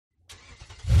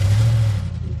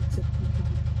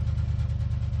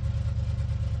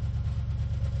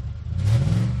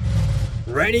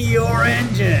Ready your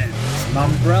engines!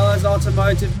 Mumbrella's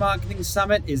Automotive Marketing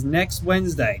Summit is next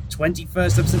Wednesday,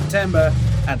 21st of September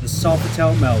at the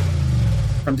Sofitel Melbourne.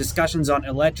 From discussions on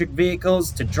electric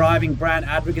vehicles to driving brand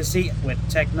advocacy with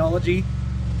technology,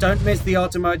 don't miss the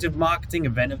automotive marketing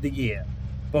event of the year.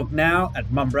 Book now at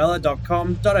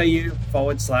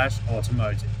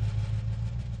mumbrella.com.au/automotive.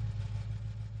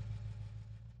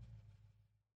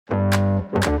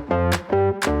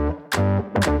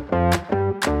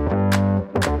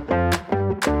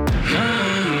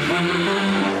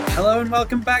 Hello and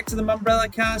welcome back to the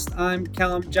Mumbrella Cast. I'm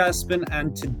Callum Jaspin,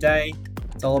 and today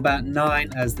it's all about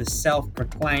Nine as the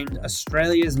self-proclaimed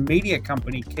Australia's media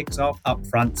company kicks off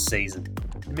upfront season.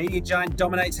 The media giant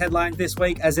dominates headlines this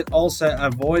week as it also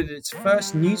avoided its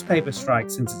first newspaper strike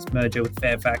since its merger with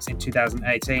Fairfax in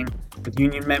 2018, with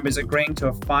union members agreeing to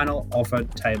a final offer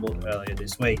tabled earlier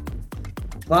this week.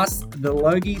 Plus, the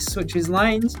Logie switches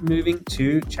lanes, moving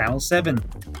to Channel 7.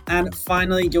 And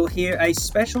finally, you'll hear a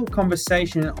special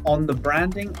conversation on the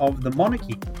branding of the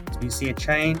monarchy. So you see a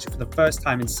change for the first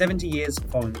time in 70 years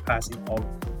following the passing of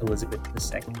Elizabeth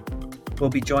II. We'll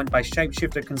be joined by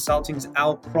Shapeshifter Consulting's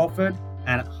Al Crawford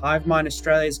and Hivemind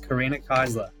Australia's Karina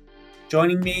Keisler.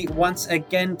 Joining me once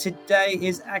again today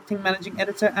is Acting Managing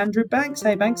Editor Andrew Banks.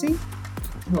 Hey, Banksy.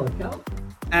 Hello, Cal.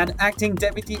 And Acting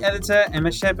Deputy Editor Emma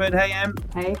Shepherd. Hey, Em.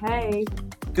 Hey.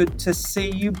 Good to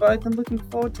see you both. I'm looking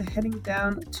forward to heading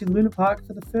down to Luna Park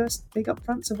for the first Big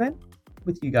Upfronts event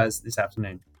with you guys this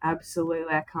afternoon.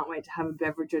 Absolutely. I can't wait to have a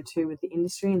beverage or two with the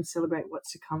industry and celebrate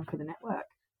what's to come for the network.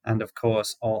 And of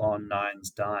course, all on Nine's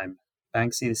dime.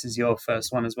 Banksy, this is your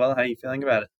first one as well. How are you feeling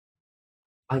about it?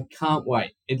 I can't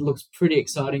wait. It looks pretty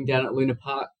exciting down at Luna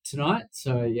Park tonight.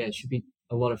 So, yeah, it should be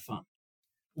a lot of fun.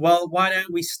 Well, why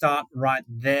don't we start right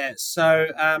there? So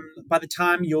by the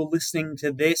time you're listening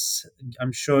to this,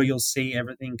 I'm sure you'll see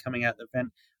everything coming out of the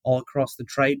event all across the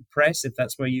trade press, if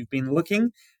that's where you've been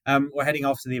looking. We're heading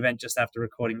off to the event just after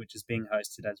recording, which is being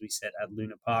hosted, as we said, at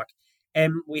Luna Park.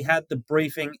 We had the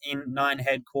briefing in Nine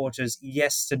headquarters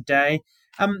yesterday.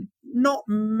 Not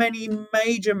many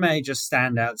major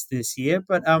standouts this year,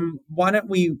 but why don't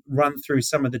we run through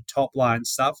some of the top line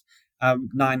stuff?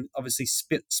 Nine obviously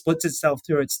splits itself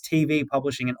through its TV,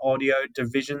 publishing, and audio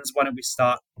divisions. Why don't we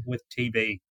start with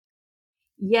TV?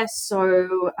 Yes,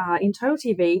 so in Total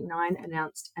TV, Nine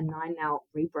announced a Nine Now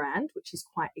rebrand, which is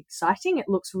quite exciting. It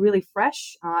looks really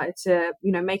fresh. It's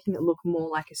making it look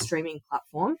more like a streaming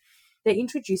platform. They're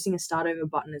introducing a start over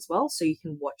button as well, so you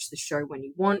can watch the show when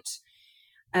you want.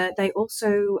 They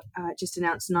also just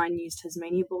announced Nine News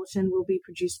Tasmania Bulletin will be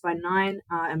produced by Nine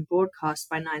and broadcast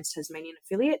by Nine's Tasmanian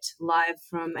affiliate, live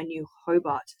from a new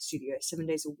Hobart studio 7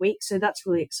 days a week. So that's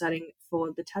really exciting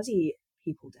for the Tassie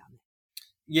people down there.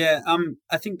 Yeah,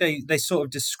 I think they sort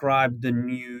of described the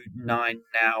new Nine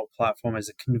Now platform as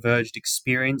a converged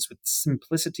experience with the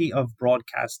simplicity of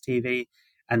broadcast TV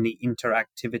and the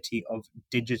interactivity of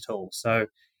digital. So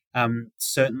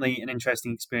certainly an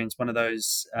interesting experience. One of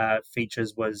those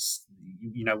features was,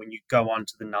 when you go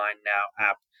onto the Nine Now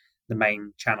app, the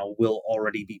main channel will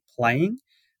already be playing,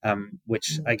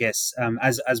 which I guess,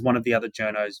 as one of the other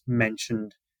journos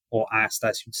mentioned or asked,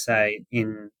 I should say,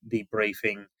 in the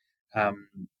briefing,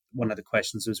 one of the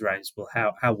questions was raised, well,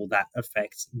 how will that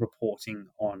affect reporting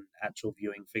on actual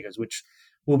viewing figures, which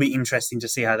will be interesting to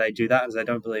see how they do that, as I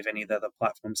don't believe any of the other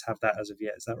platforms have that as of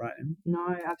yet. Is that right, Em?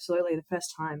 No, absolutely. The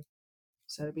first time.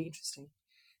 So it'll be interesting.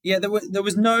 Yeah, there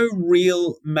was no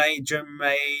real major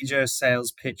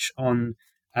sales pitch on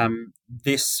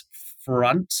this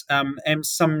front. And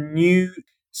some new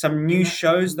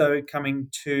shows though coming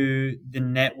to the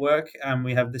network.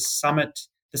 We have the Summit,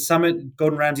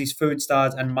 Gordon Ramsay's Food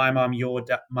Stars, and My Mum, Your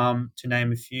Mum, to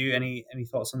name a few. Any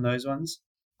thoughts on those ones?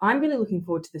 I'm really looking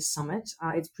forward to this summit.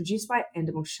 It's produced by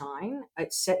Endemol Shine.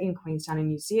 It's set in Queenstown in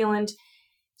New Zealand.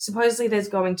 Supposedly there's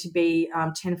going to be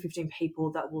 10 or 15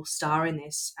 people that will star in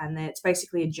this, and it's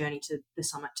basically a journey to the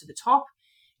summit, to the top.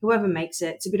 Whoever makes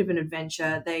it, it's a bit of an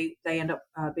adventure. They end up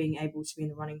being able to be in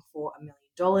the running for $1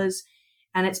 million.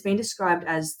 And it's been described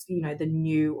as, the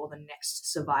new or the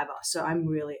next Survivor. So I'm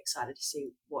really excited to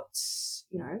see what's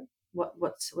going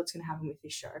to happen with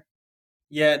this show.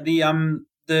 Yeah,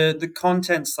 the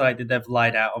content slate that they've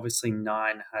laid out, obviously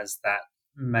Nine has that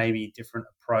maybe different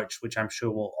approach, which I'm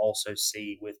sure we'll also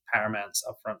see with Paramount's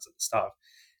upfronts at the start of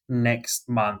next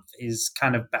month, is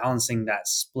kind of balancing that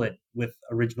split with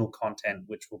original content,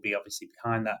 which will be obviously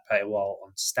behind that paywall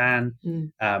on Stan,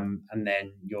 and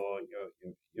then your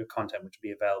content, which will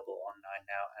be available on Nine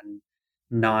Now and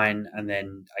Nine, and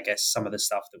then I guess some of the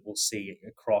stuff that we'll see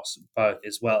across both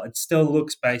as well. It still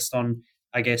looks based on,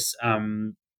 I guess,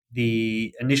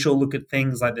 the initial look at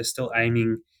things, like they're still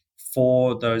aiming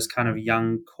for those kind of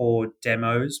young core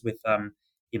demos with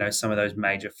some of those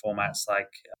major formats like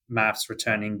Maths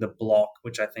returning the block,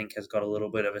 which I think has got a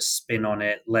little bit of a spin on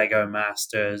it, Lego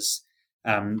Masters,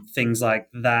 things like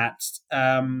that.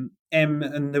 And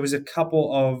there was a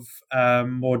couple of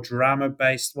more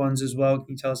drama-based ones as well.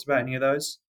 Can you tell us about any of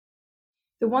those?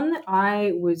 The one that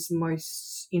I was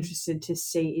most interested to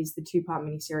see is the 2-part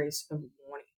miniseries of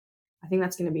Warning. I think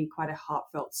that's going to be quite a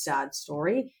heartfelt, sad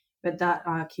story, but that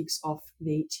kicks off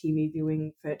the TV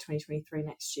viewing for 2023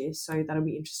 next year. So that'll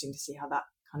be interesting to see how that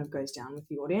kind of goes down with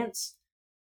the audience.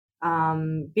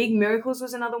 Big Miracles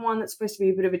was another one that's supposed to be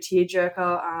a bit of a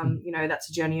tearjerker. That's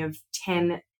a journey of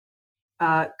 10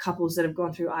 couples that have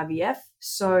gone through IVF.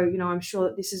 So, I'm sure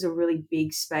that this is a really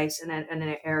big space and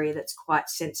an area that's quite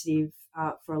sensitive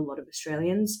for a lot of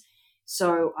Australians.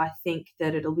 So I think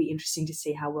that it'll be interesting to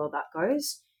see how well that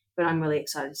goes. But I'm really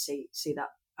excited to see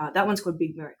that. That one's called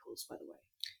Big Miracles, by the way.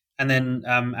 And then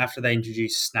after they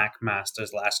introduced Snack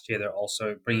Masters last year, they're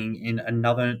also bringing in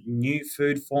another new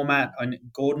food format on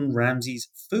Gordon Ramsay's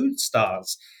Food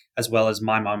Stars, as well as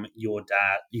My Mum, Your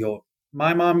Dad.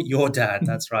 My Mum, Your Dad.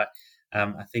 That's right.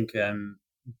 I think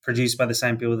produced by the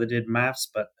same people that did Maths,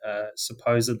 but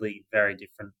supposedly very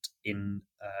different in,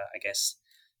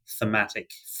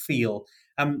 thematic feel.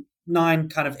 Nine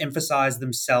kind of emphasize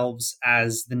themselves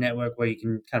as the network where you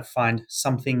can kind of find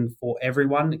something for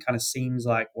everyone. It kind of seems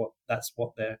like that's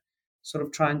what they're sort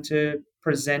of trying to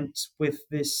present with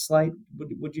this slate.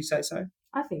 Would you say so?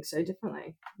 I think so,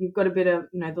 definitely. You've got a bit of,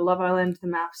 the Love Island, the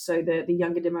Maths, so the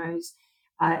younger demos,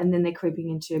 and then they're creeping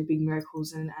into Big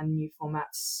Miracles and new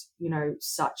formats,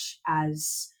 such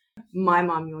as My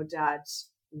Mum, Your Dad,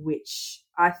 which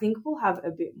I think will have a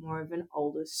bit more of an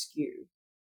older skew.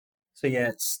 So yeah,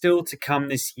 it's still to come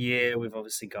this year. We've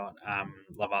obviously got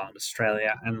Love Island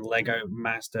Australia and Lego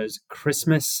Masters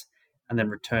Christmas, and then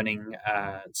returning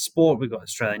sport. We've got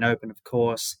Australian Open, of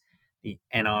course, the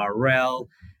NRL,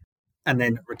 and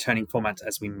then returning formats,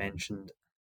 as we mentioned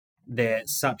there,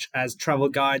 such as travel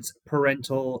guides,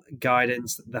 parental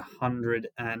guidance, the 100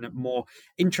 and more.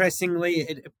 Interestingly,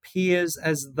 it appears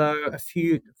as though a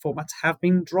few formats have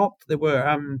been dropped. There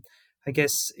were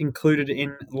included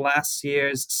in last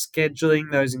year's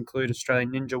scheduling. Those include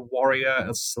Australian Ninja Warrior,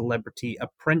 a Celebrity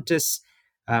Apprentice,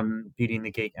 Beauty and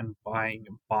the Geek, and Buying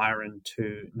Byron,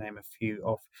 to name a few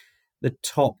off the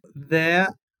top there.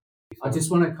 I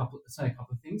just want to say a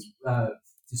couple of things,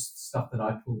 just stuff that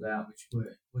I pulled out,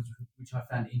 which I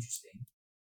found interesting.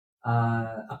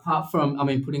 Apart from,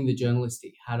 putting the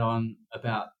journalistic hat on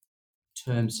about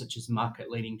terms such as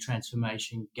market-leading,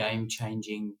 transformation,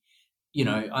 game-changing,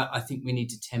 I think we need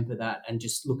to temper that and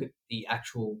just look at the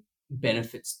actual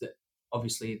benefits that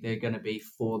obviously they're going to be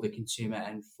for the consumer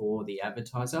and for the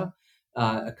advertiser.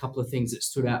 A couple of things that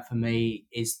stood out for me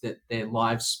is that their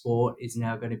live sport is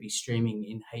now going to be streaming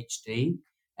in HD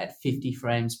at 50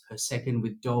 frames per second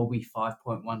with Dolby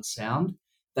 5.1 sound.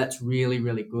 That's really,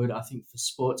 really good, I think, for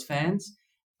sports fans.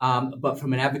 But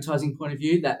from an advertising point of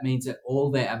view, that means that all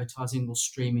their advertising will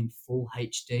stream in full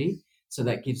HD. So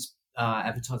that gives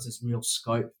advertisers real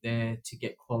scope there to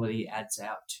get quality ads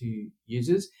out to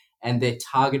users. And they're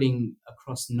targeting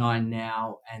across Nine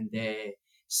now, and they're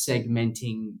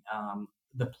segmenting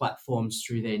the platforms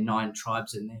through their 9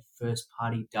 tribes and their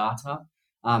first-party data.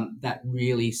 That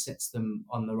really sets them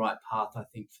on the right path, I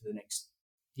think, for the next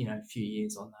few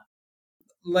years on that.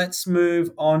 Let's move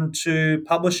on to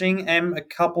publishing. A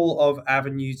couple of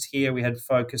avenues here. We had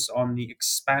focus on the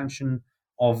expansion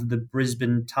of the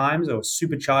Brisbane Times, or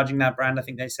supercharging that brand, I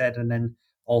think they said, and then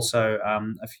also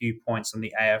a few points on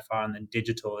the AFR and then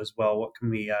digital as well. What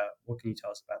can you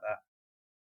tell us about that?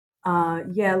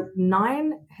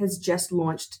 Nine has just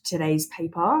launched Today's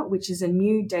Paper, which is a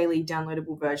new daily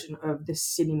downloadable version of the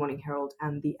Sydney Morning Herald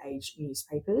and the Age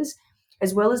newspapers,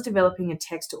 as well as developing a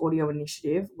text-to-audio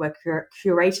initiative where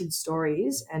curated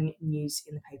stories and news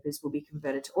in the papers will be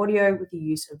converted to audio with the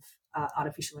use of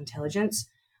artificial intelligence.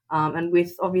 And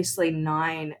with obviously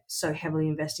Nine so heavily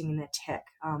investing in their tech,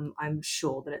 I'm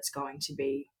sure that it's going to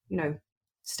be,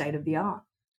 state of the art.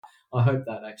 I hope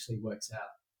that actually works out.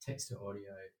 Text to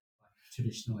audio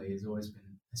traditionally has always been,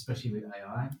 especially with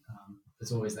AI,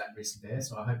 there's always that risk there.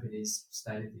 So I hope it is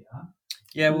state of the art.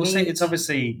 Yeah, we'll see. It's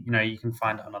obviously, you can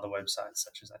find it on other websites,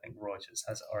 such as I think Reuters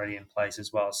has it already in place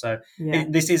as well. So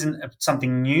this isn't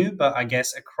something new, but I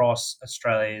guess across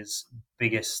Australia's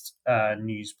biggest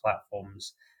news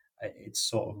platforms, it's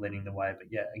sort of leading the way. But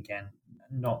yeah, again,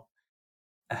 not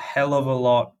a hell of a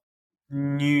lot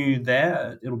new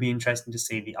there. It'll be interesting to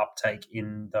see the uptake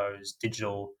in those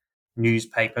digital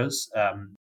newspapers.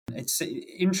 It's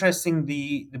interesting,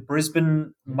 the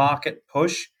Brisbane market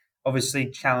push, obviously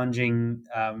challenging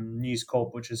News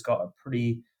Corp, which has got a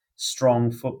pretty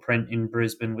strong footprint in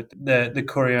Brisbane with the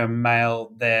Courier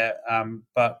Mail there,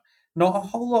 but not a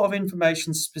whole lot of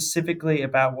information specifically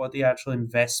about what the actual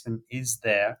investment is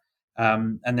there.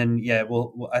 And then,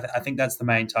 I think that's the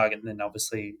main target. And then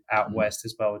obviously out west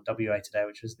as well with WA Today,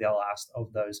 which is the last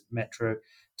of those metro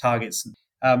targets.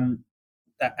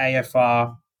 That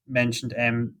AFR mentioned,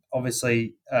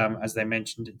 obviously, as they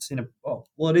mentioned, it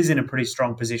is in a pretty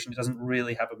strong position. It doesn't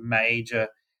really have a major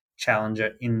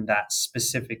challenger in that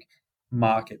specific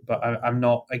market, but I'm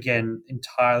not, again,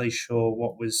 entirely sure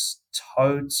what was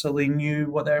totally new,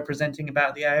 what they were presenting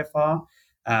about the AFR.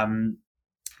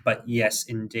 But yes,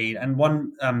 indeed. And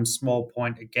one small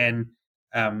point, again,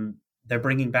 they're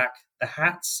bringing back the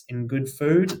hats in Good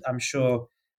Food. I'm sure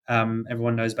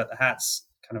everyone knows about the hats,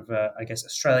 kind of, I guess,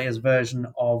 Australia's version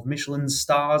of Michelin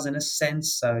stars in a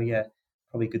sense. So, yeah,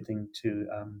 probably a good thing to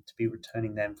be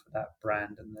returning them for that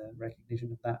brand and the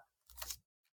recognition of that.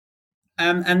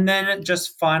 And then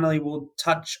just finally, we'll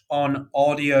touch on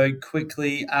audio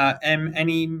quickly.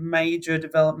 Any major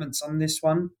developments on this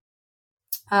one?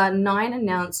 Nine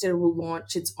announced it will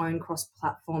launch its own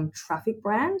cross-platform traffic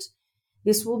brand.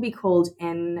 This will be called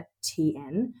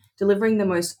NTN, delivering the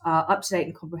most up-to-date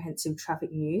and comprehensive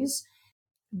traffic news.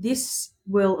 This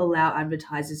will allow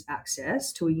advertisers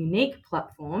access to a unique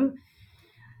platform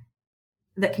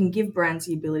that can give brands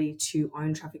the ability to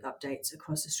own traffic updates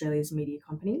across Australia's media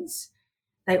companies.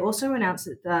 They also announced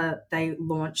that they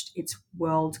launched its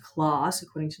world-class,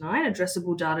 according to Nine,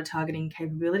 addressable data targeting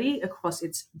capability across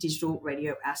its digital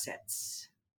radio assets.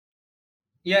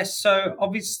 Yes, so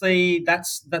obviously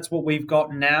that's what we've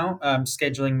got now.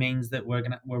 Scheduling means that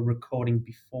we're recording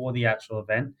before the actual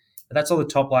event. But that's all the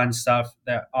top line stuff.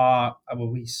 There are,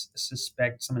 we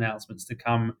suspect, some announcements to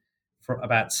come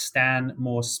about Stan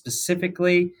more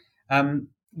specifically.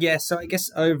 So I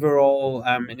guess overall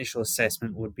initial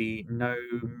assessment would be no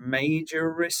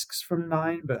major risks from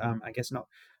Nine, but I guess not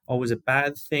always a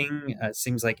bad thing. It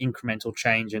seems like incremental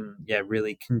change and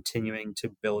really continuing to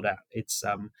build out its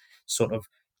sort of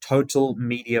total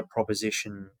media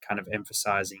proposition, kind of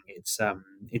emphasizing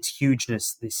its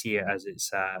hugeness this year as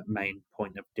its main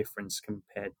point of difference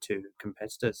compared to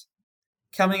competitors.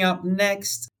 Coming up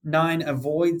next, Nine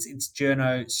avoids its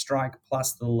journo strike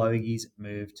plus the Logies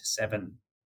move to 7.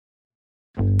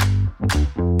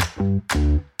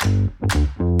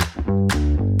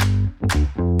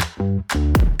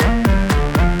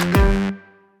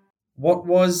 What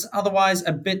was otherwise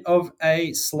a bit of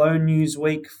a slow news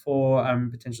week for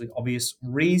potentially obvious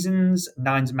reasons,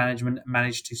 Nine's management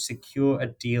managed to secure a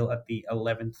deal at the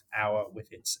 11th hour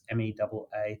with its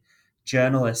MEAA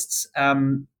journalists.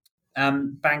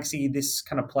 Banksy, this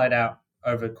kind of played out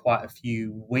over quite a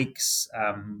few weeks.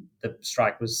 The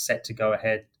strike was set to go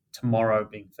ahead tomorrow,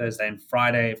 being Thursday and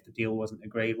Friday, if the deal wasn't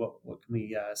agreed. What can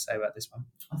we say about this one?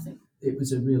 I think it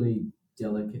was a really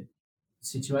delicate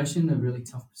situation, a really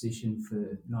tough position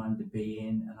for Nine to be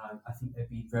in, and I think they'd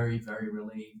be very, very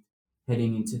relieved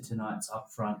heading into tonight's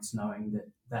upfronts, knowing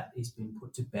that is being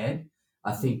put to bed.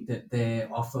 I think that their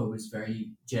offer was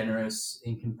very generous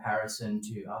in comparison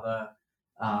to other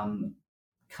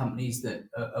companies that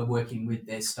are working with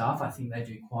their staff. I think they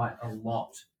do quite a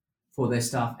lot for their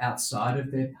staff outside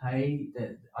of their pay.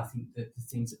 That I think that the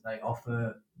things that they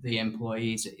offer the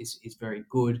employees is very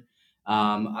good.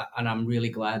 And I'm really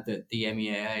glad that the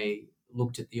MEAA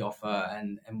looked at the offer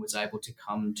and was able to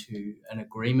come to an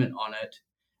agreement on it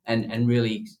and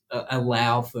really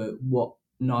allow for what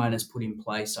Nine has put in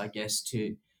place, I guess,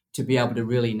 to be able to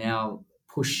really now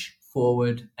push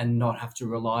forward and not have to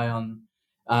rely on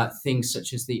things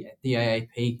such as the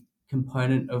AAP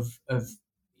component of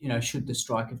should the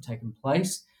strike have taken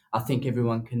place. I think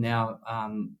everyone can now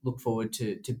look forward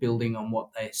to building on what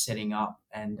they're setting up,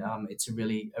 and it's a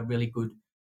really good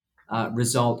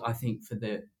result, I think, for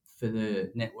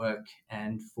the network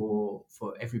and for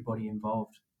everybody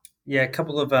involved. Yeah, a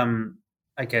couple of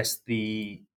I guess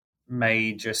the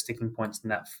major sticking points in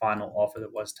that final offer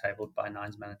that was tabled by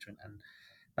Nine's management and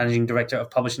managing director of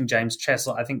publishing James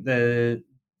Chesler. I think the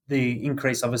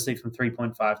increase obviously from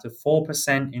 3.5 to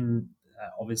 4% in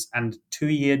obvious and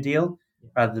 2-year deal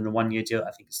rather than a 1-year deal.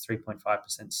 I think it's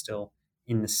 3.5% still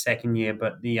in the second year,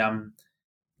 but the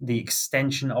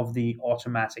extension of the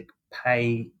automatic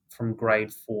pay from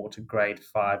grade 4 to grade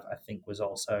 5, I think, was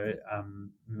also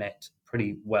met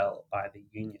pretty well by the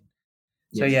union.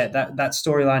 Yes. So yeah, that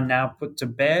storyline now put to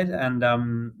bed, and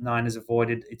Nine has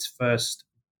avoided its first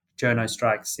journo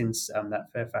strike since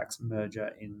that Fairfax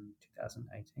merger in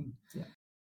 2018. Yeah.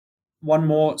 One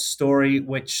more story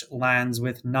which lands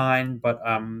with Nine, but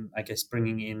I guess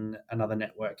bringing in another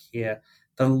network here.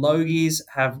 The Logies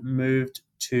have moved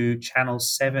to Channel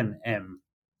 7M.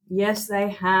 Yes, they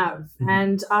have.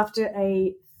 And after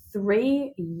a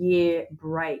 3-year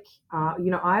break,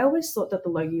 I always thought that the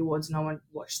Logie Awards, no one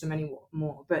watched them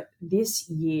anymore. But this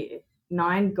year,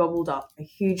 Nine gobbled up a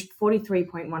huge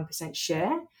 43.1%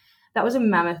 share. That was a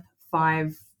mammoth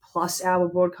 5+ hour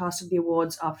broadcast of the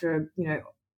awards after,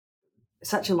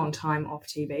 such a long time off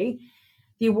TV.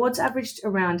 The awards averaged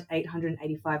around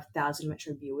 885,000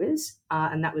 Metro viewers,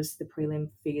 and that was the prelim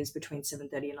figures between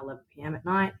 7:30 and 11 p.m. at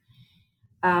night.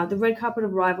 The red carpet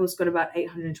of Rivals got about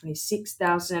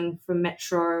 826,000 for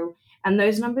Metro, and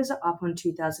those numbers are up on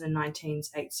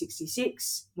 2019's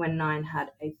 866, when Nine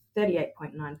had a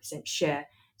 38.9% share.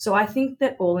 So I think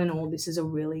that all in all, this is a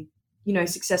really,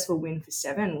 successful win for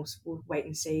Seven. We'll wait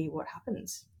and see what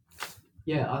happens.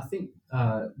 Yeah, I think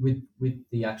with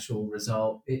the actual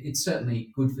result, it's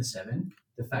certainly good for Seven.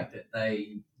 The fact that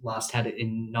they last had it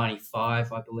in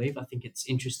 95, I believe. I think it's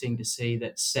interesting to see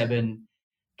that Seven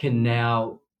can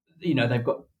now, they've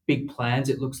got big plans,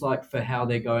 it looks like, for how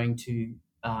they're going to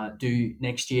do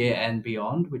next year and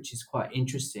beyond, which is quite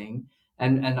interesting.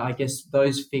 And I guess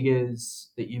those figures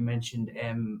that you mentioned,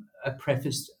 are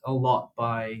prefaced a lot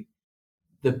by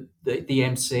the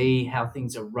MC, how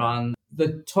things are run.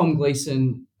 The Tom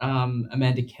Gleeson,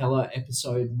 Amanda Keller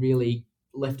episode really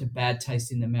left a bad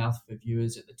taste in the mouth for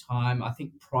viewers at the time. I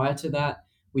think prior to that,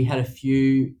 we had a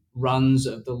few runs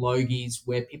of the Logies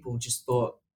where people just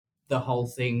thought the whole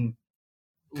thing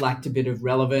lacked a bit of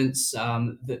relevance,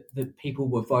 that people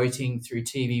were voting through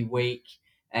TV Week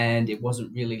and it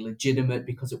wasn't really legitimate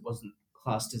because it wasn't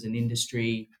classed as an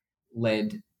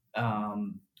industry-led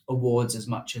awards as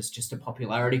much as just a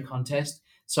popularity contest.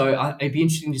 So it'd be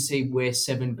interesting to see where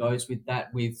Seven goes with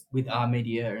that, with our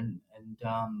media and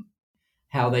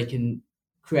how they can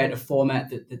create a format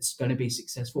that's going to be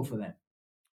successful for them.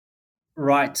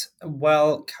 Right.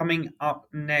 Well, coming up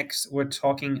next, we're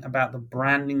talking about the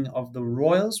branding of the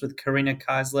Royals with Karina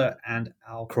Keisler and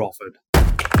Al Crawford.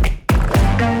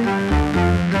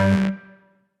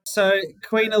 So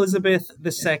Queen Elizabeth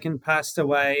II passed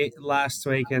away last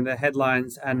week, and the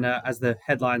headlines, and as the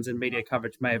headlines and media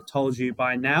coverage may have told you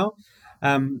by now,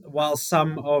 while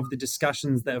some of the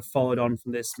discussions that have followed on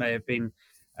from this may have been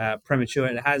premature,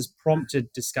 it has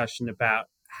prompted discussion about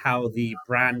how the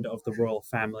brand of the royal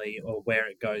family, or where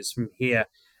it goes from here,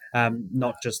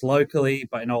 not just locally,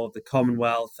 but in all of the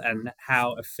Commonwealth, and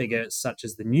how a figure such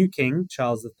as the new King,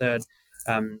 Charles III,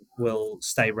 will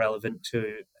stay relevant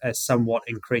to a somewhat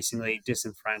increasingly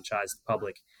disenfranchised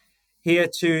public. Here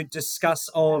to discuss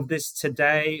all of this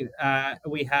today,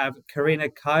 we have Karina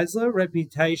Keisler,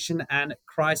 reputation and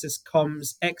crisis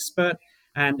comms expert,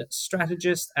 and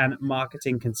strategist and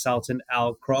marketing consultant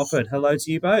Al Crawford. Hello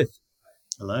to you both.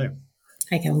 Hello.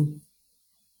 Hi, Callum.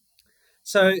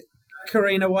 So,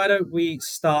 Karina, why don't we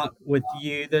start with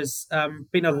you? There's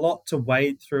been a lot to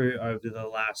wade through over the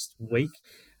last week,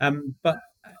 but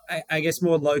I guess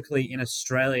more locally in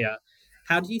Australia,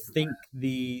 how do you think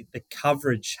the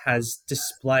coverage has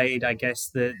displayed, I guess,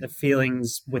 the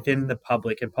feelings within the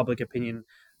public and public opinion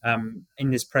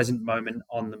in this present moment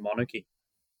on the monarchy?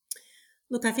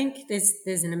 Look, I think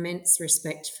there's an immense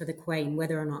respect for the Queen,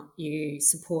 whether or not you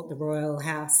support the royal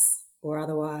house or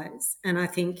otherwise. And I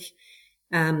think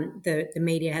the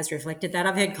media has reflected that.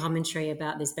 I've heard commentary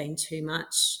about this being too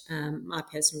much. My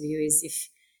personal view is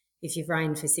if you've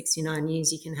reigned for 69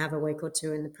 years, you can have a week or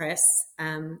two in the press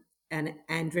and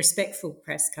respectful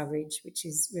press coverage, which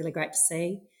is really great to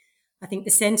see. I think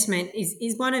the sentiment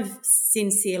is one of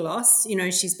sincere loss.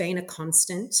 She's been a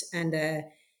constant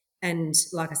and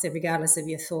like I said, regardless of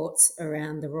your thoughts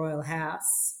around the royal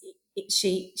house,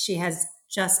 she has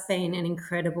just been an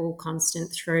incredible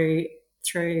constant through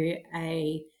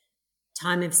a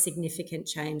time of significant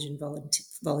change and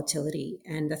volatility.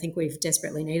 And I think we've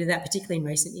desperately needed that, particularly in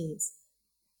recent years.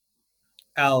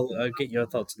 Al, get your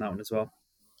thoughts on that one as well.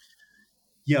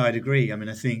 Yeah, I'd agree. I mean,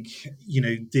 I think,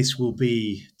 this will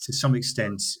be, to some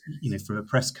extent, from a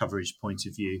press coverage point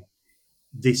of view,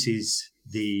 this is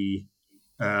the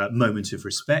moment of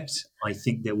respect. I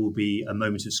think there will be a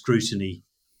moment of scrutiny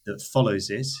that follows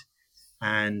it.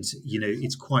 And,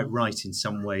 it's quite right in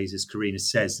some ways, as Karina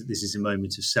says, that this is a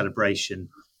moment of celebration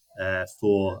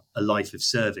for a life of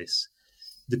service.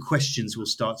 The questions will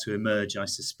start to emerge, I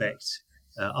suspect,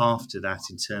 after that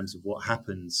in terms of what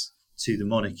happens to the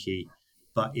monarchy.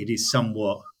 But it is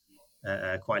somewhat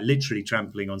quite literally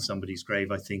trampling on somebody's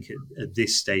grave, I think, at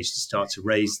this stage to start to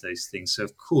raise those things. So,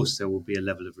 of course, there will be a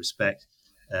level of respect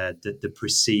that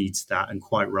precedes that, and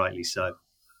quite rightly so.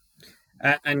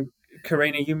 And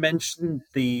Karina, you mentioned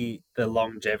the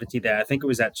longevity there. I think it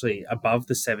was actually above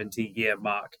the 70-year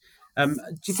mark. Do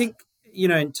you think,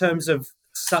 in terms of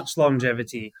such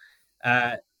longevity,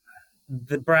 uh,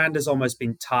 the brand has almost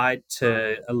been tied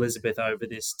to Elizabeth over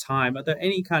this time? Are there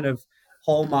any kind of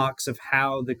hallmarks of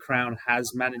how the Crown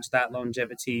has managed that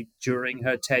longevity during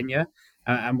her tenure?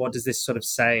 And what does this sort of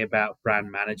say about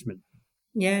brand management?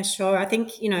 Yeah, sure. I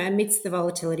think, amidst the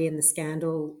volatility and the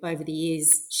scandal over the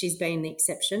years, she's been the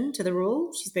exception to the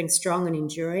rule. She's been strong and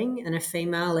enduring and a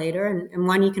female leader, and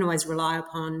one you can always rely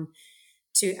upon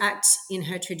to act in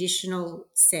her traditional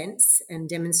sense and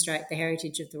demonstrate the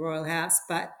heritage of the royal house,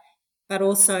 but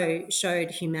also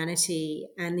showed humanity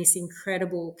and this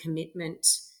incredible commitment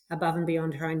above and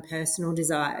beyond her own personal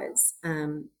desires.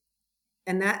 And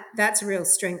that's a real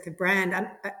strength of brand.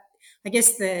 I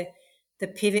guess the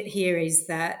pivot here is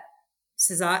that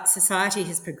society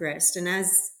has progressed, and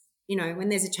as when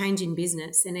there's a change in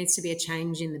business, there needs to be a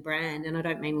change in the brand. And I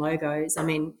don't mean logos; I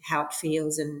mean how it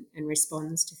feels and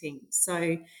responds to things.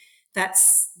 So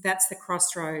that's the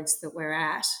crossroads that we're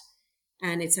at,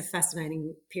 and it's a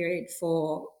fascinating period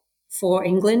for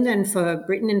England and for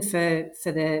Britain and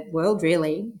for the world,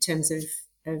 really, in terms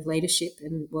of leadership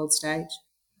and world stage.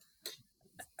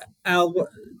 Al,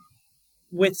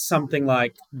 with something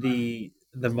like the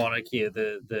monarchy,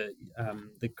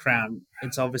 the crown,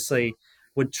 it's obviously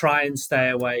would try and stay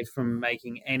away from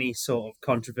making any sort of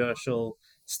controversial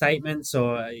statements,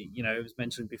 or it was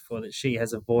mentioned before that she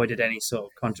has avoided any sort of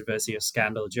controversy or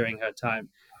scandal during her time.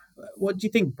 What do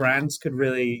you think brands could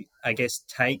really, I guess,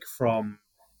 take from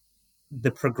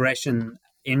the progression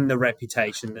in the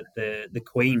reputation that the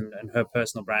Queen and her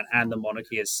personal brand and the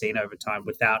monarchy has seen over time,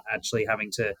 without actually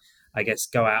having to, I guess,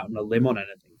 go out on a limb on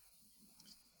anything?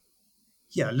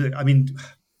 Yeah, look, I mean,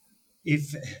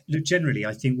 generally,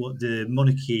 I think what the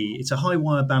monarchy, it's a high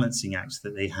wire balancing act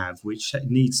that they have, which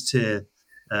needs to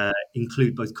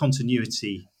include both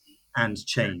continuity and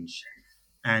change.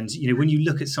 And when you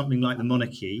look at something like the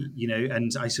monarchy,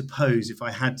 and I suppose if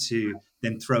I had to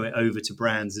then throw it over to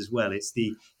brands as well, it's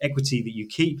the equity that you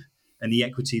keep and the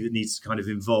equity that needs to kind of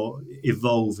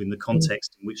evolve in the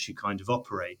context in which you kind of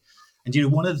operate. And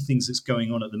one of the things that's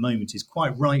going on at the moment is,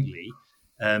 quite rightly,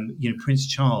 Prince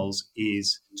Charles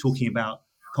is talking about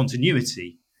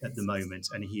continuity at the moment,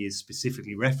 and he is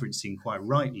specifically referencing, quite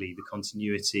rightly, the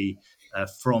continuity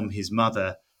from his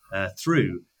mother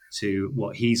through to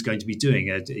what he's going to be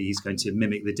doing. He's going to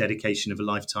mimic the dedication of a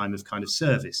lifetime of kind of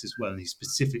service as well, and he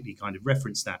specifically kind of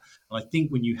referenced that. And I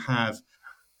think when you have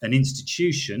an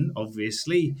institution,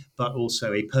 obviously, but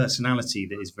also a personality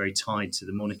that is very tied to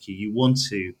the monarchy, you want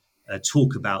to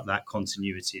talk about that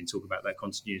continuity and talk about that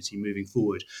continuity moving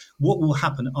forward. What will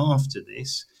happen after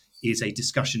this is a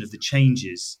discussion of the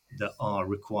changes that are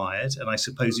required. And I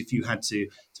suppose if you had to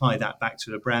tie that back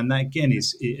to a brand, that again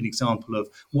is an example of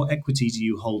what equity do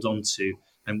you hold on to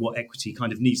and what equity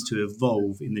kind of needs to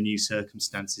evolve in the new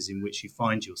circumstances in which you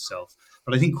find yourself.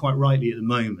 But I think quite rightly at the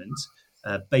moment,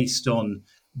 based on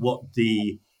what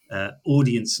the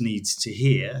audience needs to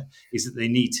hear, is that they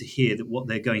need to hear that what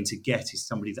they're going to get is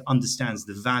somebody that understands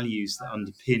the values that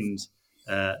underpinned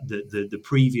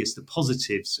the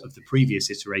positives of the previous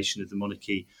iteration of the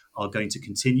monarchy are going to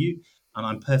continue. And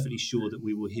I'm perfectly sure that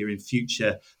we will hear in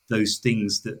future those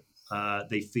things that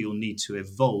they feel need to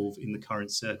evolve in the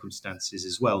current circumstances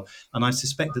as well. And I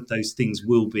suspect that those things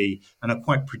will be, and are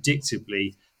quite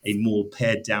predictably, a more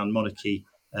pared down monarchy,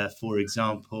 for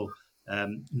example,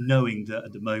 knowing that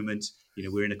at the moment,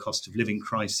 we're in a cost of living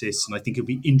crisis. And I think it'll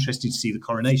be interesting to see the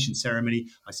coronation ceremony.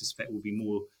 I suspect will be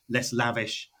less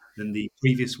lavish than the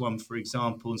previous one, for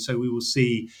example. And so we will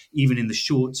see, even in the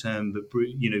short term, but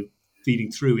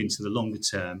feeding through into the longer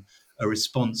term, a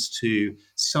response to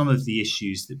some of the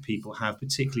issues that people have,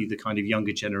 particularly the kind of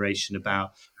younger generation,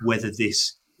 about whether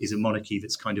this is a monarchy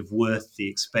that's kind of worth the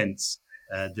expense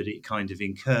that it kind of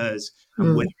incurs,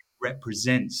 and whether it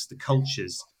represents the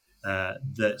cultures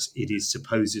that it is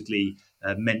supposedly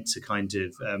meant to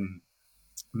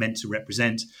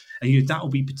represent. And that will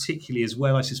be particularly as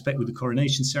well, I suspect, with the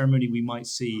coronation ceremony, we might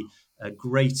see a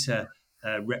greater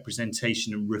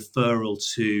representation and referral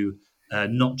to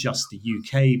not just the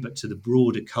UK, but to the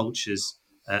broader cultures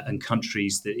and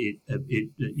countries that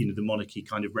the monarchy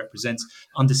kind of represents,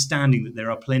 understanding that there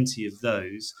are plenty of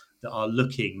those that are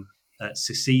looking at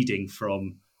seceding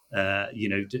from the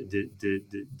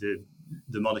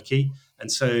monarchy.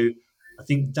 And so I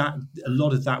think that a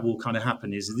lot of that will kind of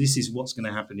happen. This is what's going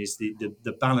to happen, is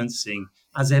the balancing,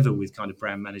 as ever with kind of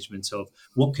brand management, of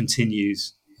what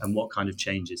continues and what kind of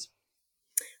changes.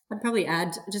 I'd probably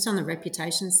add, just on the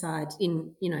reputation side,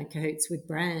 in cahoots with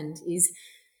brand, is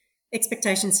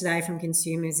expectations today from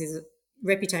consumers is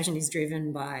reputation is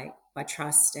driven by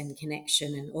trust and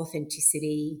connection and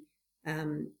authenticity,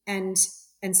 and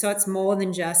so it's more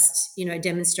than just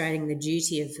demonstrating the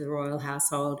duty of the royal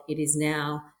household. It is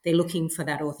now they're looking for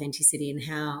that authenticity and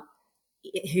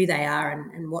who they are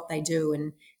and what they do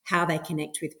and how they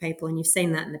connect with people. And you've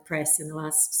seen that in the press in the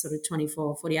last sort of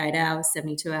 24, 48 hours,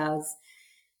 72 hours.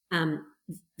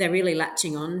 They're really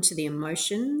latching on to the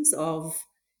emotions of,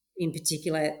 in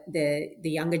particular, the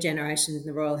younger generation in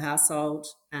the royal household,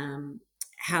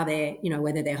 how they're,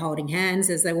 whether they're holding hands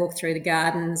as they walk through the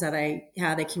gardens, how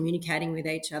they're communicating with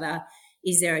each other.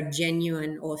 Is there a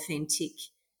genuine, authentic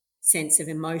sense of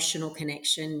emotional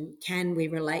connection? Can we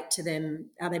relate to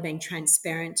them? Are they being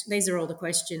transparent? These are all the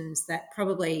questions that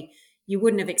probably you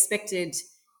wouldn't have expected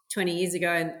 20 years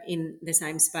ago in the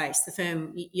same space. The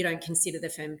firm, you don't consider the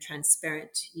firm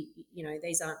transparent.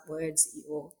 These aren't words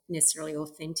or necessarily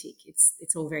authentic.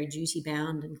 It's all very duty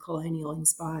bound and colonial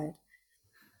inspired.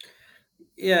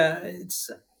 Yeah,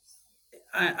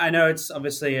 I know it's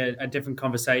obviously a different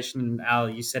conversation. Al,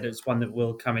 you said it's one that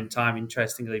will come in time.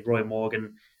 Interestingly, Roy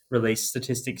Morgan released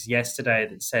statistics yesterday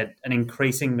that said an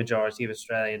increasing majority of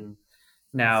Australians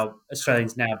now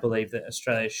believe that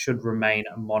Australia should remain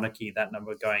a monarchy. That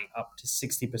number going up to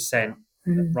 60%,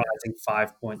 rising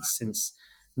 5 points since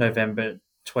November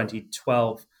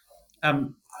 2012.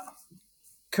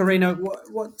 Karina,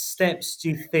 what steps do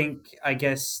you think, I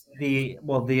guess, the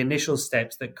initial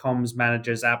steps that comms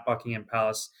managers at Buckingham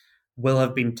Palace will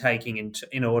have been taking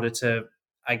in order to,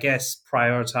 I guess,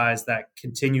 prioritise that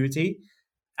continuity,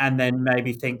 and then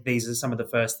maybe think these are some of the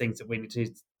first things that we need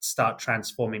to start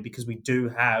transforming, because we do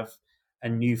have a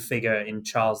new figure in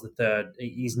Charles III.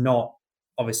 He's not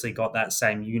obviously got that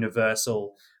same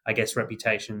universal, I guess,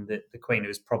 reputation that the Queen, who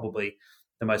is probably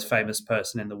the most famous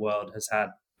person in the world, has had.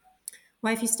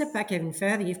 Well, if you step back even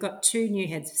further, you've got 2 new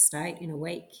heads of state in a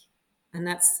week, and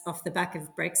that's off the back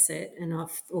of Brexit and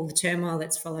off all the turmoil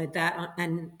that's followed that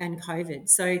and COVID.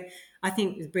 So I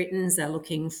think the Britons are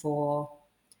looking for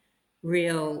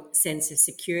real sense of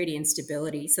security and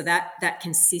stability. So that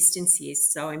consistency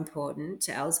is so important,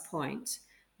 to Elle's point.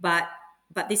 But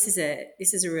this is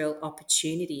a real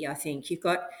opportunity, I think. You've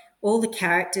got all the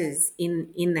characters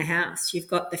in the house. You've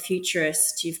got the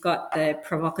futurist, you've got the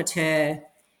provocateur,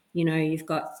 you've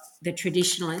got the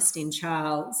traditionalist in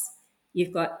Charles,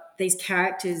 you've got these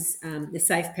characters, the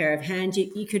safe pair of hands.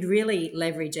 You could really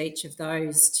leverage each of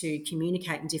those to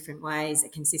communicate in different ways a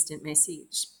consistent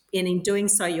message. And in doing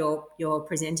so, you're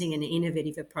presenting an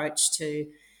innovative approach to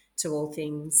all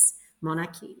things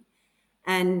monarchy.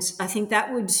 And I think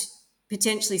that would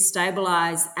potentially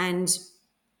stabilise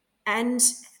and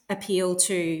appeal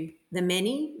to the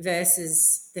many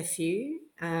versus the few.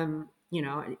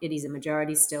 It is a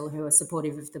majority still who are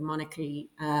supportive of the monarchy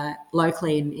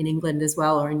locally in England as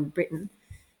well, or in Britain.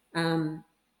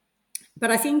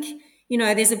 But I think,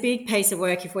 there's a big piece of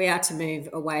work if we are to move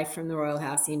away from the Royal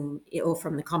House or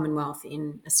from the Commonwealth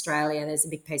in Australia. There's a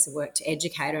big piece of work to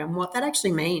educate her on what that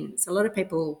actually means. A lot of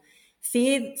people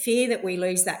fear that we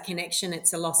lose that connection.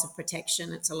 It's a loss of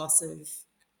protection. It's a loss of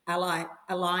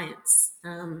alliance.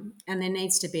 And there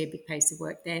needs to be a big piece of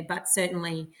work there. But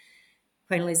certainly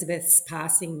Queen Elizabeth's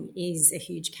passing is a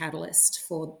huge catalyst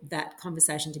for that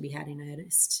conversation to be had in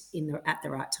earnest at the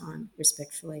right time,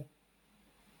 respectfully.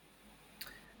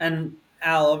 And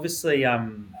Al, obviously,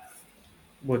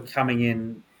 we're coming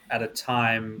in at a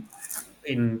time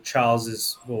in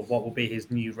Charles's, what will be his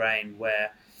new reign,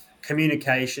 where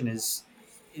communication is,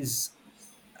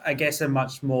 I guess, a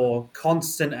much more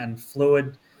constant and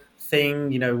fluid thing.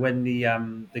 When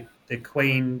the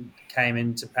Queen came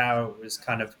into power, it was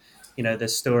kind of, the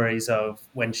stories of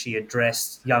when she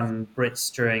addressed young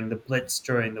Brits during the Blitz,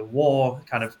 during the war,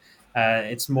 kind of,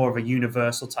 it's more of a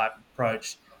universal type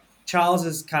approach. Charles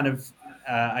is kind of,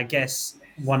 I guess,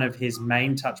 one of his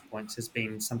main touch points has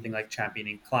been something like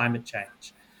championing climate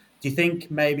change. Do you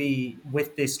think maybe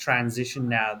with this transition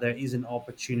now, there is an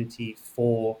opportunity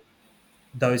for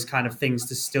those kind of things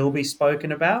to still be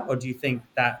spoken about? Or do you think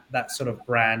that sort of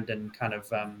brand and kind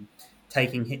of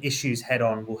taking issues head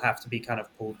on will have to be kind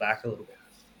of pulled back a little bit?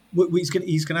 Well, he's going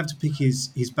to have to pick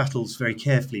his battles very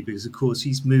carefully, because, of course,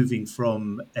 he's moving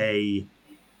from a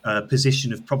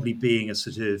position of probably being a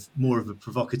sort of more of a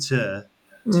provocateur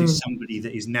to somebody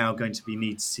that is now going to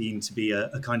be seen to be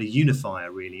a kind of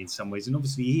unifier, really, in some ways. And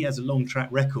obviously he has a long track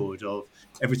record of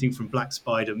everything from Black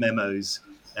Spider memos,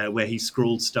 where he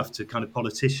scrawled stuff to kind of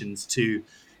politicians, to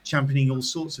championing all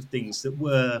sorts of things that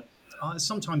were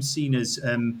sometimes seen as,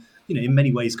 in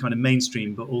many ways kind of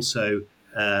mainstream, but also,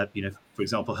 for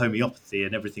example, homeopathy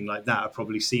and everything like that are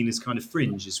probably seen as kind of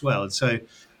fringe as well. And so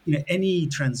any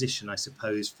transition, I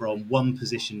suppose, from one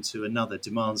position to another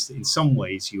demands that in some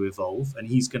ways you evolve, and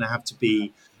he's going to have to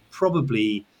be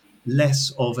probably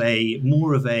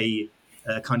more of a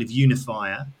kind of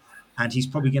unifier, and he's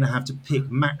probably going to have to pick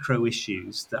macro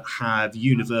issues that have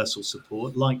universal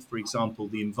support, like, for example,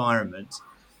 the environment,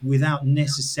 without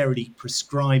necessarily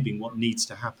prescribing what needs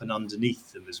to happen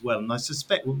underneath them as well. And I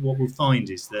suspect what we'll find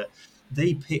is that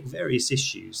they pick various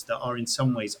issues that are in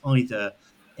some ways either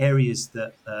areas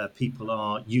that people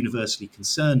are universally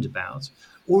concerned about,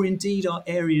 or indeed are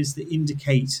areas that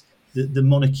indicate that the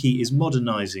monarchy is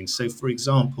modernizing. So, for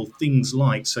example, things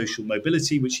like social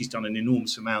mobility, which he's done an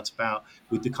enormous amount about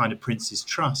with the kind of Prince's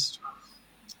Trust,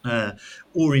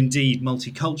 or indeed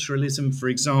multiculturalism, for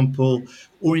example,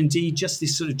 or indeed just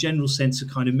this sort of general sense of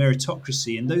kind of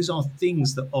meritocracy. And those are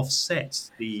things that offset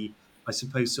the, I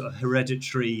suppose, sort of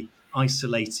hereditary,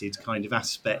 isolated kind of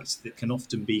aspects that can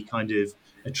often be kind of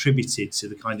attributed to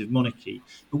the kind of monarchy.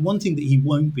 But one thing that he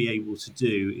won't be able to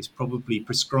do is probably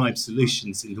prescribe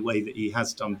solutions in the way that he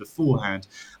has done beforehand.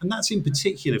 And that's in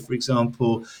particular, for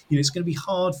example, it's going to be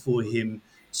hard for him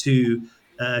to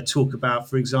talk about,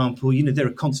 for example, there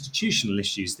are constitutional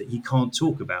issues that he can't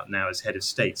talk about now as head of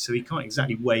state. So he can't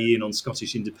exactly weigh in on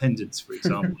Scottish independence, for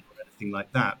example, or anything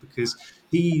like that, because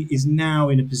he is now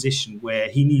in a position where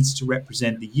he needs to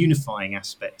represent the unifying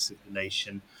aspects of the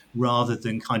nation rather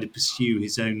than kind of pursue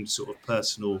his own sort of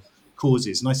personal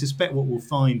causes. And I suspect what we'll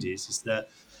find is that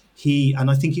and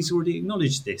I think he's already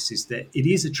acknowledged this, is that it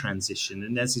is a transition.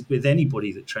 And as is with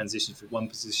anybody that transitions from one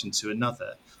position to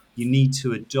another, you need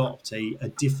to adopt a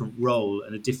different role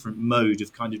and a different mode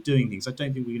of kind of doing things. I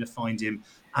don't think we're going to find him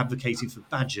advocating for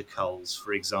badger culls,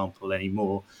 for example,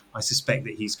 anymore. I suspect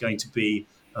that he's going to be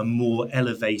a more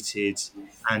elevated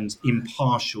and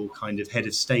impartial kind of head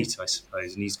of state, I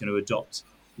suppose, and he's going to adopt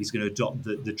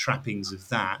the trappings of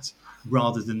that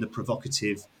rather than the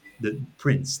provocative, the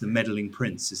meddling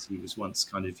prince, as he was once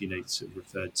kind of sort of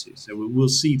referred to. So we'll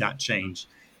see that change,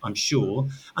 I'm sure.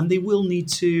 And they will need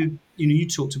to, you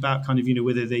talked about kind of,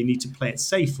 whether they need to play it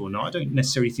safe or not. I don't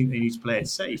necessarily think they need to play it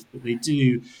safe, but they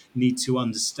do need to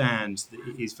understand that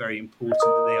it is very important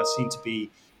that they are seen to be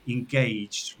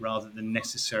engaged rather than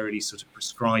necessarily sort of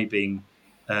prescribing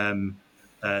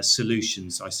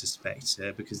solutions, I suspect,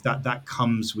 because that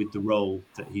comes with the role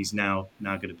that he's now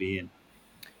going to be in.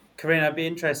 Karina, I'd be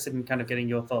interested in kind of getting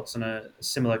your thoughts on a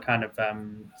similar kind of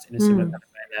kind of vein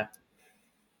there.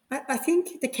 I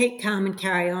think the keep calm and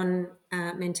carry on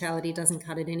mentality doesn't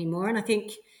cut it anymore. And I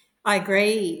think I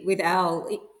agree with Al.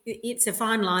 It's a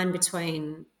fine line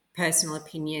between personal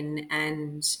opinion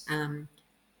and,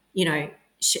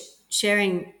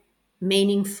 sharing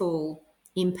meaningful,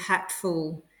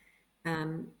 impactful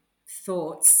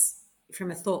thoughts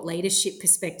from a thought leadership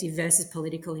perspective versus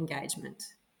political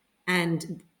engagement.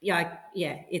 And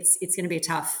it's going to be a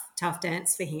tough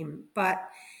dance for him. But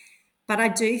I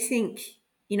do think,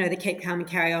 the keep calm and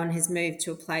carry on has moved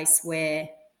to a place where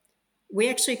we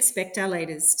actually expect our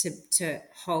leaders to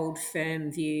hold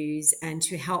firm views and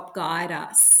to help guide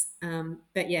us.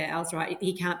 But yeah, Al's right.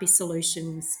 He can't be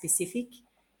solution specific.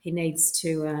 He needs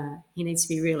to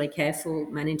be really careful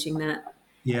managing that.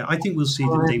 Yeah, I think we'll see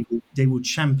that they will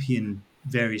champion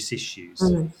various issues,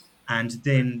 and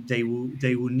then they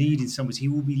will need, in some ways, he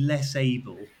will be less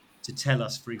able to tell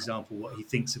us, for example, what he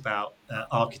thinks about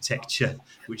architecture,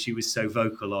 which he was so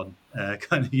vocal on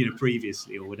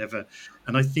previously or whatever.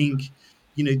 And I think,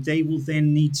 they will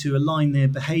then need to align their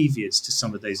behaviours to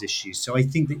some of those issues. So I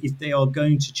think that if they are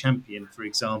going to champion, for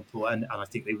example, and I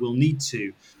think they will need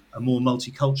to, a more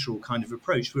multicultural kind of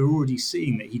approach, we're already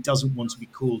seeing that he doesn't want to be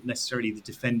called necessarily the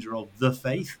defender of the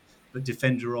faith, but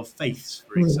defender of faiths,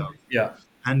 for example. Yeah.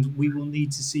 And we will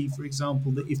need to see, for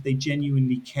example, that if they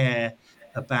genuinely care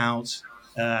about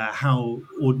how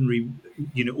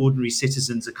ordinary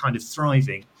citizens are kind of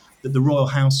thriving, that the royal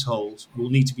household will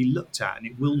need to be looked at, and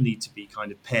it will need to be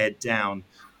kind of pared down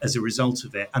as a result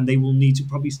of it. And they will need to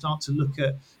probably start to look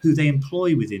at who they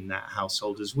employ within that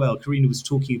household as well. Karina was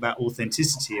talking about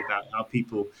authenticity, about how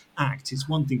people act. It's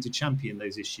one thing to champion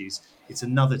those issues. It's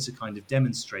another to kind of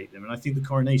demonstrate them. And I think the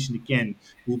coronation, again,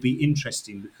 will be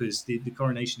interesting because the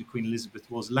coronation of Queen Elizabeth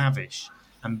was lavish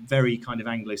and very kind of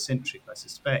Anglo-centric, I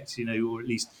suspect, or at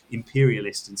least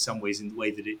imperialist in some ways in the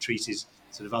way that it treated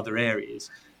sort of other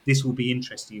areas. This will be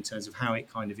interesting in terms of how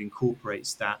it kind of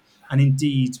incorporates that, and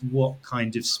indeed what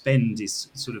kind of spend is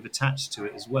sort of attached to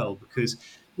it as well, because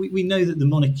we know that the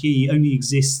monarchy only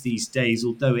exists these days,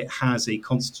 although it has a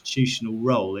constitutional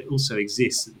role, it also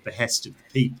exists at the behest of the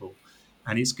people.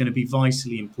 And it's going to be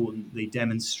vitally important that they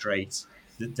demonstrate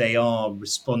that they are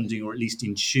responding, or at least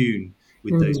in tune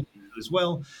with those people as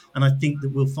well. And I think that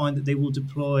we'll find that they will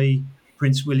deploy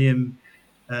Prince William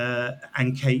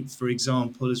and Kate, for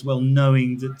example, as well,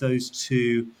 knowing that those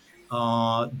two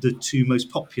are the two most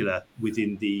popular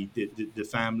within the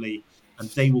family, and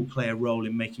they will play a role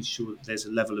in making sure that there's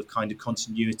a level of kind of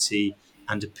continuity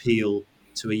and appeal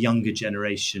to a younger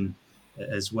generation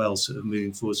as well, sort of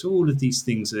moving forward. So all of these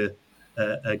things are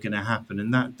going to happen,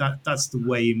 and that's the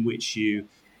way in which you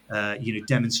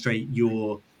demonstrate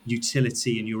your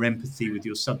utility and your empathy with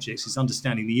your subjects, is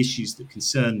understanding the issues that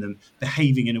concern them,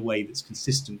 behaving in a way that's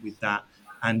consistent with that,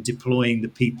 and deploying the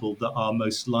people that are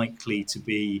most likely to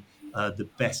be the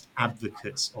best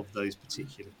advocates of those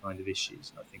particular kind of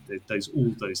issues. I think that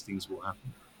all those things will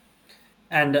happen.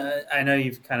 And I know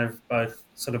you've kind of both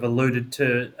sort of alluded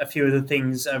to a few of the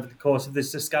things over the course of this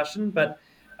discussion, but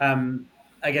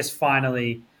I guess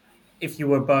finally, if you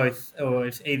were both, or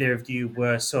if either of you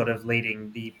were sort of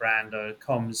leading the brand or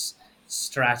comms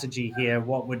strategy here,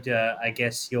 what would, I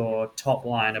guess, your top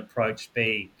line approach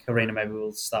be? Karina, maybe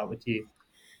we'll start with you.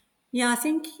 Yeah, I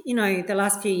think, the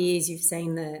last few years you've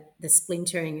seen the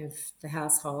splintering of the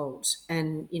household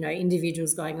and,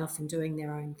 individuals going off and doing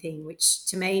their own thing, which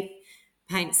to me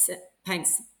paints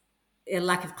a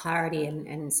lack of clarity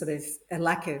and sort of a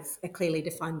lack of a clearly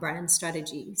defined brand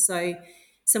strategy. So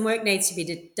some work needs to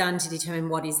be done to determine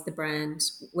what is the brand,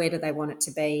 where do they want it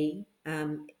to be.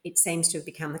 It seems to have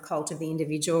become the cult of the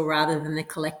individual rather than the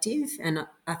collective, and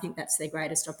I think that's their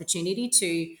greatest opportunity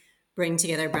to bring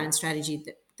together a brand strategy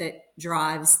that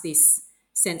drives this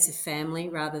sense of family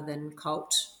rather than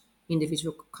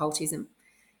individual cultism,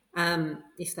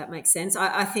 if that makes sense.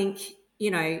 I think,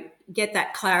 get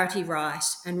that clarity right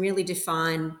and really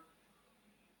define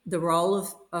the role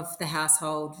of the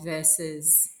household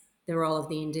versus the role of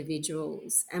the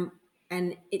individuals.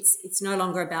 And it's no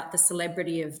longer about the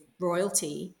celebrity of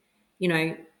royalty.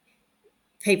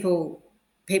 People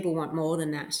want more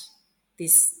than that.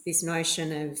 This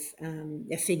notion of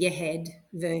a figurehead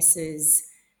versus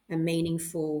a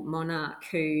meaningful monarch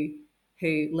who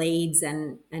leads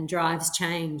and drives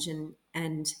change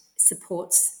and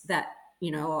supports that,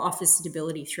 or offers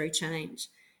stability through change.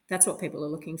 That's what people are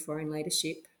looking for in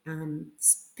leadership,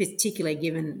 particularly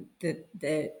given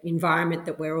the environment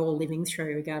that we're all living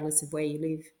through, regardless of where you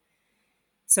live.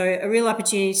 So a real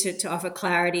opportunity to offer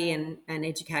clarity and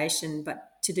education,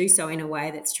 but to do so in a way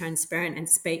that's transparent and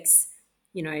speaks.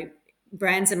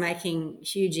 Brands are making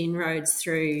huge inroads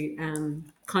through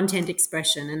content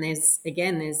expression, and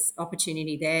there's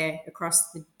opportunity there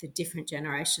across the different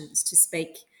generations to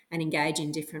speak and engage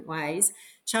in different ways.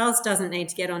 Charles doesn't need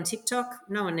to get on TikTok.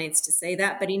 No one needs to see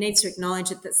that, but he needs to acknowledge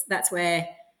that that's where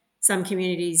some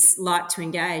communities like to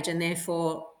engage, and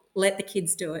therefore let the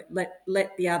kids do it.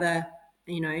 Let the other,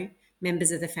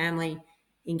 members of the family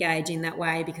engage in that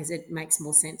way because it makes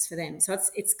more sense for them. So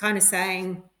it's kind of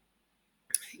saying,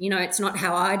 it's not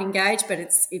how I'd engage, but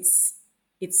it's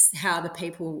how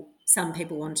some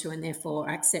people want to, and therefore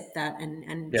accept that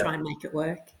and try and make it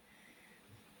work.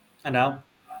 And Al?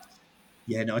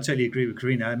 Yeah, no, I totally agree with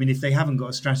Karina. I mean, if they haven't got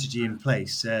a strategy in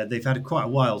place, they've had quite a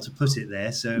while to put it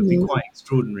there, so it'd be quite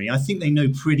extraordinary. I think they know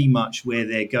pretty much where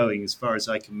they're going, as far as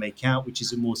I can make out, which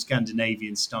is a more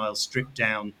Scandinavian-style,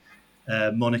 stripped-down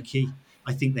monarchy.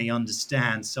 I think they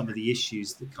understand some of the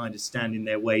issues that kind of stand in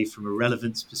their way from a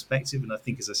relevance perspective, and I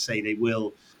think, as I say, they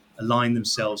will align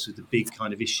themselves with the big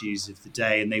kind of issues of the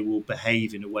day, and they will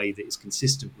behave in a way that is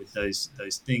consistent with those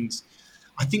things.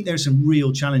 I think there are some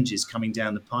real challenges coming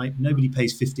down the pipe. Nobody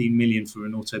pays 15 million for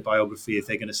an autobiography if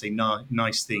they're going to say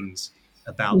nice things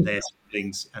about their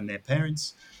siblings and their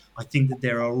parents. I think that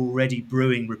there are already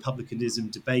brewing republicanism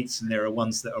debates, and there are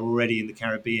ones that are already in the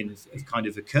Caribbean have kind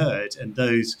of occurred. And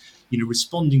those,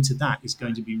 responding to that is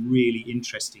going to be really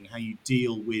interesting, how you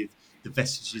deal with the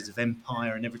vestiges of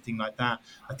empire and everything like that.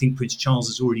 I think Prince Charles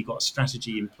has already got a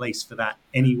strategy in place for that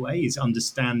anyway, is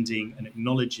understanding and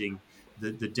acknowledging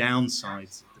the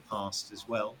downsides of the past as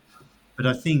well. But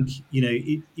I think,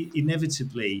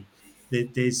 inevitably,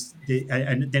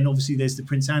 and then obviously there's the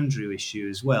Prince Andrew issue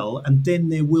as well, and then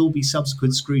there will be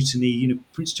subsequent scrutiny.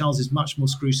 Prince Charles is much more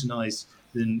scrutinised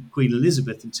than Queen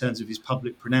Elizabeth in terms of his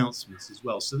public pronouncements as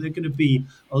well. So there are going to be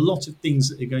a lot of things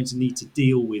that they're going to need to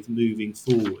deal with moving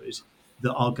forward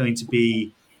that are going to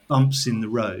be bumps in the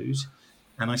road.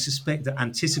 And I suspect that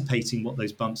anticipating what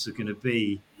those bumps are going to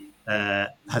be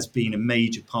has been a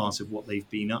major part of what they've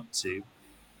been up to.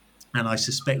 And I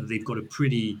suspect that they've got a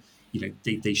pretty,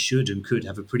 they should and could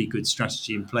have a pretty good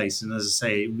strategy in place. And as I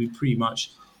say, it would be pretty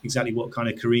much exactly what kind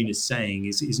of Karina's saying,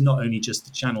 is not only just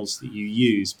the channels that you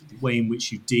use, but the way in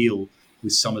which you deal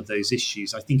with some of those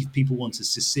issues. I think if people want to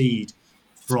secede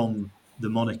from the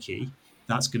monarchy,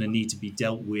 that's going to need to be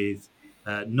dealt with,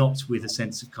 not with a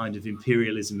sense of kind of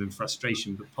imperialism and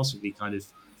frustration, but possibly kind of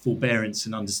forbearance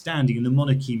and understanding. And the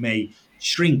monarchy may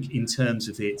shrink in terms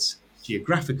of its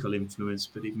geographical influence,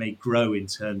 but it may grow in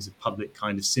terms of public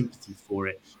kind of sympathy for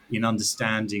it, in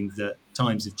understanding that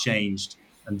times have changed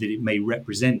and that it may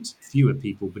represent fewer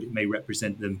people, but it may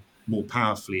represent them more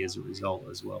powerfully as a result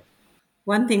as well.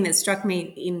 One thing that struck me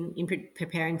in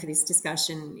preparing for this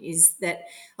discussion is that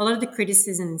a lot of the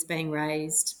criticisms being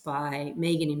raised by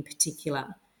Meghan in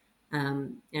particular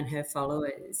and her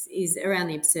followers is around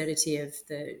the absurdity of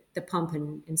the pomp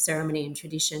and ceremony and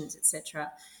traditions,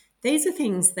 etc. These are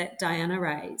things that Diana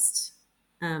raised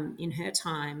in her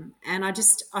time. And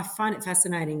I find it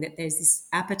fascinating that there's this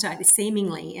appetite,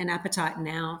 seemingly an appetite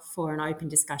now for an open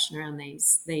discussion around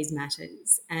these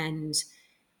matters, and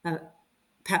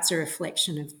perhaps a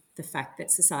reflection of the fact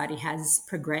that society has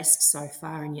progressed so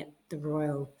far and yet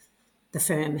the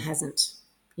firm hasn't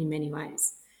in many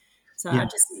ways. So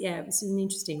it was an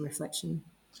interesting reflection.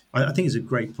 I think it's a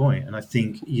great point. And I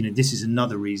think, this is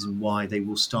another reason why they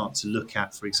will start to look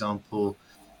at, for example,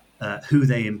 who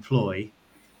they employ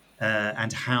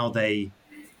and how they,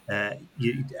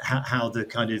 how the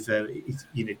kind of,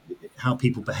 how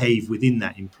people behave within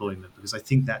that employment. Because I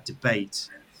think that debate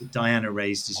that Diana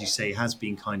raised, as you say, has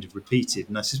been kind of repeated.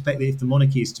 And I suspect that if the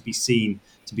monarchy is to be seen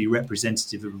to be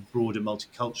representative of a broader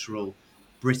multicultural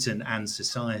Britain and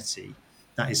society,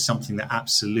 that is something that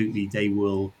absolutely they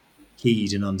will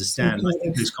heed and understand. I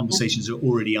think those conversations are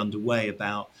already underway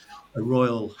about a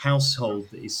royal household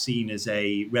that is seen as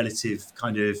a relative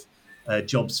kind of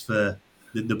jobs for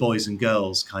the boys and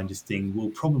girls kind of thing will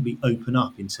probably open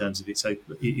up in terms of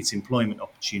its employment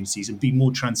opportunities and be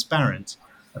more transparent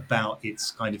about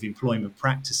its kind of employment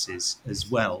practices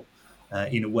as well,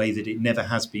 in a way that it never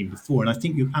has been before. And I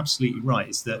think you're absolutely right,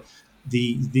 is that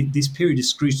this period of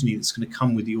scrutiny that's going to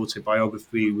come with the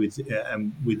autobiography, with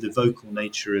the vocal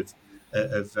nature of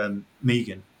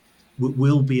Meghan,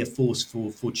 will be a force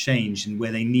for change, and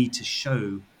where they need to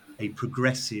show a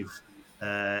progressive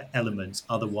element.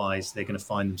 Otherwise, they're going to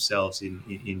find themselves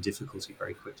in difficulty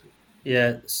very quickly.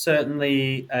 Yeah,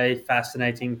 certainly a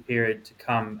fascinating period to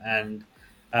come, and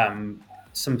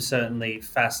some certainly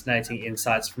fascinating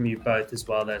insights from you both as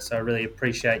well there. So I really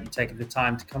appreciate you taking the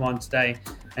time to come on today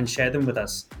and share them with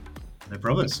us. No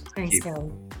problems. Thanks,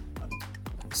 Callum.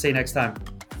 See you next time.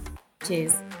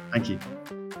 Cheers. Thank you.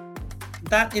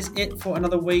 That is it for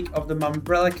another week of the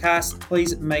Mumbrella Cast.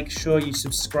 Please make sure you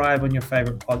subscribe on your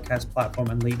favorite podcast platform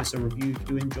and leave us a review if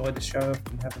you enjoy the show, if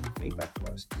you have any feedback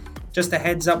for us. Just a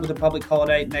heads up, with a public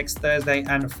holiday next Thursday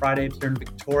and Friday if you're in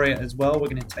Victoria as well, we're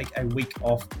going to take a week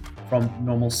off from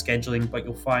normal scheduling, but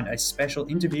you'll find a special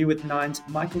interview with Nine's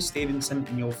Michael Stevenson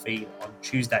in your feed on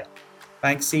Tuesday.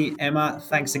 Banksy, Emma,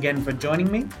 thanks again for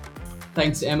joining me.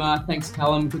 Thanks, Emma. Thanks,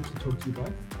 Callum. Good to talk to you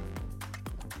both.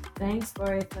 Thanks,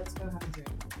 both. Let's go have a drink.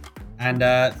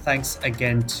 And thanks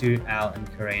again to Al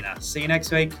and Karina. See you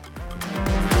next week.